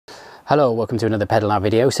Hello, welcome to another Pedal Out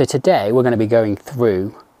video. So today we're going to be going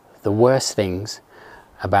through the worst things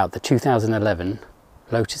about the 2011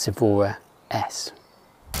 Lotus Evora S.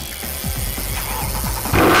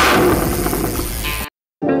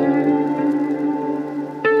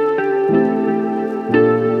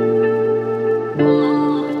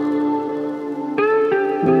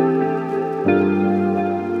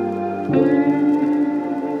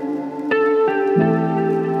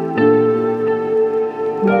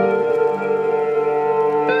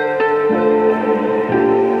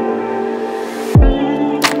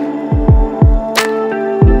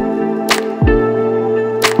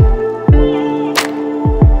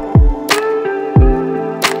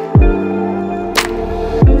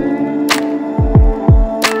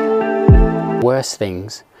 Worst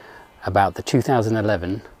things about the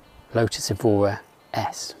 2011 Lotus Evora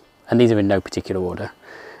S, and these are in no particular order.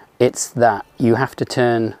 It's that you have to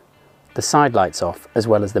turn the side lights off as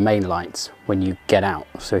well as the main lights when you get out.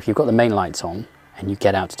 So if you've got the main lights on and you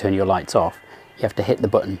get out to turn your lights off, you have to hit the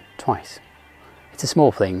button twice. It's a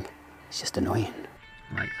small thing, it's just annoying.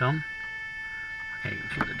 Lights on. Okay,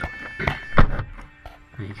 shut the door.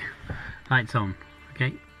 There you go. Lights on.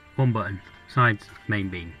 Okay, one button. Sides, main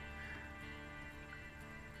beam.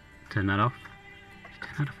 Turn that off.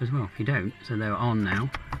 Turn that off as well if you don't. So they're on now.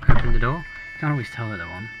 Open the door. You can't always tell that they're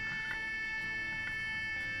on.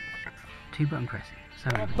 Two button pressing.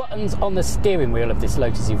 There are buttons on the steering wheel of this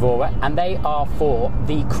Lotus Evora, and they are for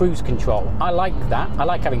the cruise control. I like that. I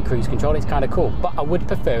like having cruise control. It's kind of cool, but I would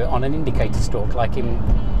prefer it on an indicator stalk, like in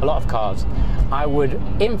a lot of cars. I would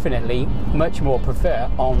infinitely much more prefer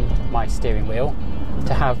on my steering wheel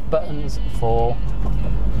to have buttons for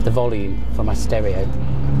the volume for my stereo.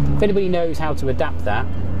 If anybody knows how to adapt that,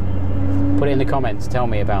 put it in the comments, tell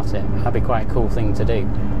me about it. That'd be quite a cool thing to do.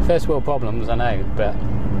 First world problems, I know, but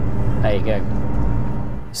there you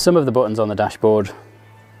go. Some of the buttons on the dashboard,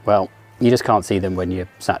 well, you just can't see them when you're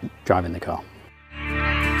sat driving the car.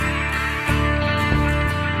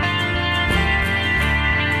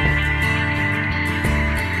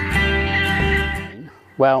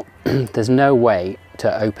 Well, there's no way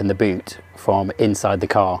to open the boot from inside the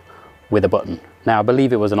car with a button. Now, I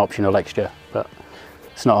believe it was an optional extra, but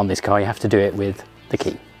it's not on this car. You have to do it with the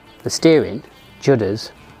key. The steering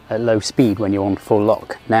judders at low speed when you're on full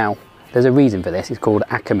lock. Now, there's a reason for this. It's called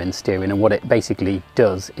Accumulation steering, and what it basically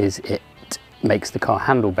does is it makes the car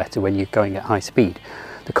handle better when you're going at high speed.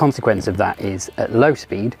 The consequence of that is at low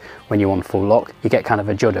speed, when you're on full lock, you get kind of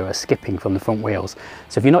a judder, a skipping from the front wheels.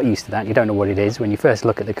 So if you're not used to that, you don't know what it is, when you first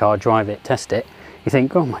look at the car, drive it, test it, you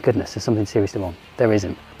think, oh my goodness, there's something seriously wrong. There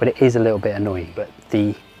isn't, but it is a little bit annoying. But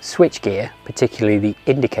the switch gear, particularly the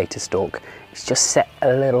indicator stalk, is just set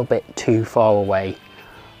a little bit too far away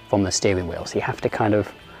from the steering wheel. So you have to kind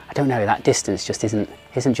of, I don't know, that distance just isn't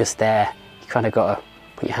just there. You kind of got to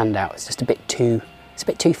put your hand out. It's just a bit too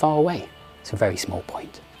far away. It's a very small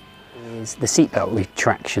point. Is the seatbelt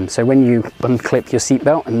retraction. So when you unclip your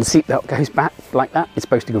seatbelt and the seatbelt goes back like that, it's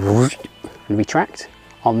supposed to go and retract.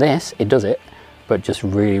 On this, it does it, but just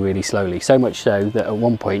really, really slowly. So much so that at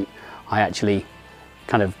one point, I actually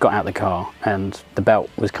kind of got out the car and the belt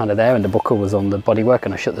was kind of there and the buckle was on the bodywork,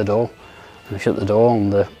 and I shut the door. And I shut the door on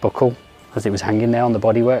the buckle as it was hanging there on the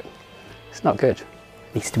bodywork. It's not good.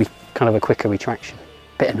 It needs to be kind of a quicker retraction.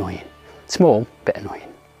 Bit annoying. Small, bit annoying.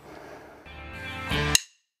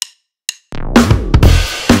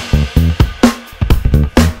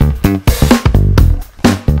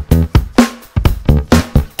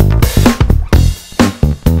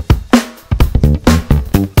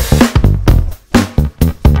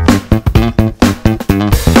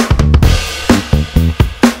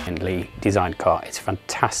 Designed car. It's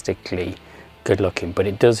fantastically good looking, but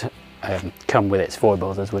it does come with its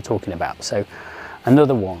foibles, as we're talking about. So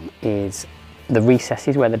another one is the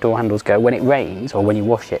recesses where the door handles go. When it rains or when you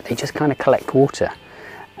wash it, they just kind of collect water,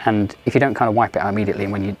 and if you don't kind of wipe it out immediately,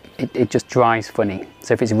 and when it just dries funny.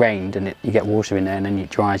 So if it's rained and you get water in there and then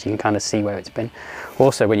it dries, you can kind of see where it's been.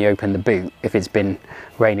 Also, when you open the boot, if it's been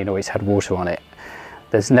raining or it's had water on it,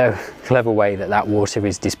 there's no clever way that that water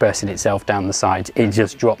is dispersing itself down the sides. It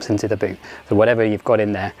just drops into the boot. So whatever you've got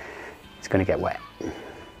in there, it's going to get wet.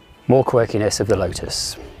 More quirkiness of the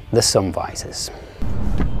Lotus, the sun visors.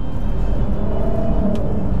 I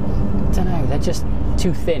don't know, they're just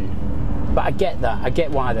too thin. But I get that. I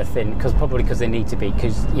get why they're thin, probably because they need to be,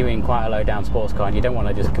 because you're in quite a low down sports car and you don't want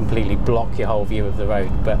to just completely block your whole view of the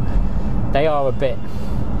road. But they are a bit.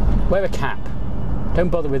 Wear a cap. Don't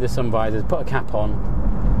bother with the sun visors. Put a cap on.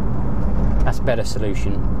 That's a better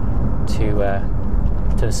solution to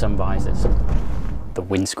the sun visors. The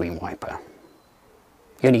windscreen wiper.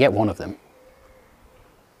 You only get one of them.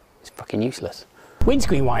 It's fucking useless.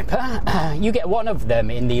 Windscreen wiper, you get one of them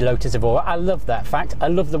in the Lotus Evora. I love that fact. I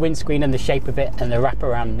love the windscreen and the shape of it and the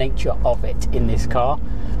wraparound nature of it in this car.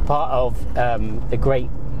 Part of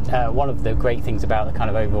one of the great things about the kind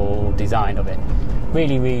of overall design of it.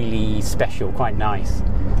 Really, really special, quite nice.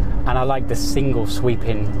 And I like the single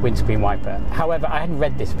sweeping windscreen wiper. However, I hadn't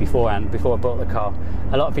read this beforehand, before I bought the car.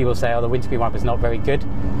 A lot of people say, oh, the windscreen wiper's not very good.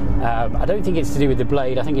 I don't think it's to do with the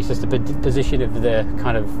blade. I think it's just the position of the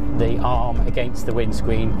kind of the arm against the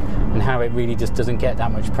windscreen and how it really just doesn't get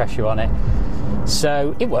that much pressure on it.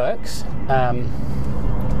 So it works.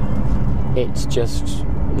 It's just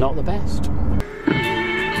not the best.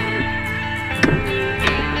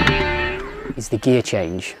 It's the gear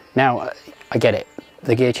change. Now, I get it.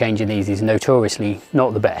 The gear change in these is notoriously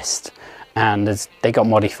not the best, and as they got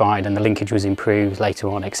modified and the linkage was improved later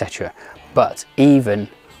on, etc. But even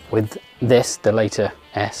with this, the later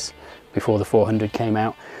S, before the 400 came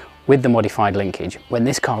out, with the modified linkage, when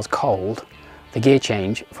this car's cold, the gear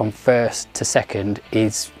change from first to second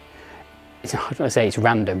is, I don't want to say it's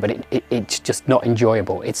random, but it's just not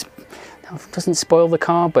enjoyable. It doesn't spoil the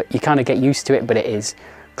car, but you kind of get used to it, but it is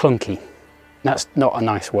clunky. That's not a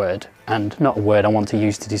nice word, and not a word I want to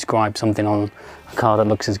use to describe something on a car that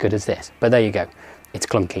looks as good as this. But there you go, it's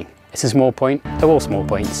clunky. It's a small point, they're all small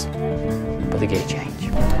points, but the gear change.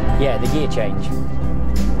 Yeah, the gear change.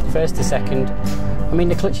 First to second. I mean,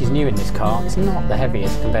 the clutch is new in this car. It's not the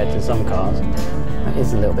heaviest compared to some cars. It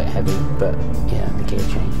is a little bit heavy, but yeah, the gear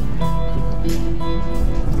change.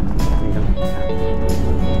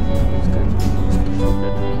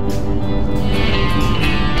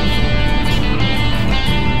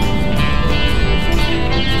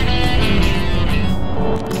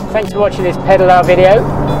 Thanks for watching this pedal out video.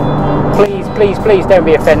 Please, please, please don't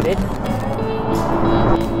be offended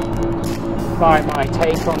by my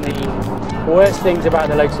take on the worst things about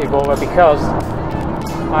the Lotus Evora, because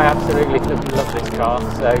I absolutely love this car.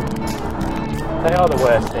 So they are the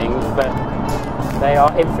worst things, but they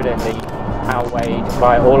are infinitely outweighed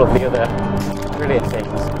by all of the other brilliant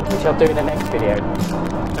things, which I'll do in the next video.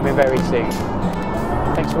 Coming very soon.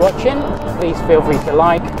 Thanks for watching. Please feel free to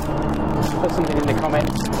like, put something in the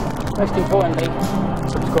comments. Most importantly,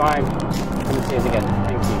 subscribe, and see us again.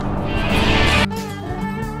 Thank you.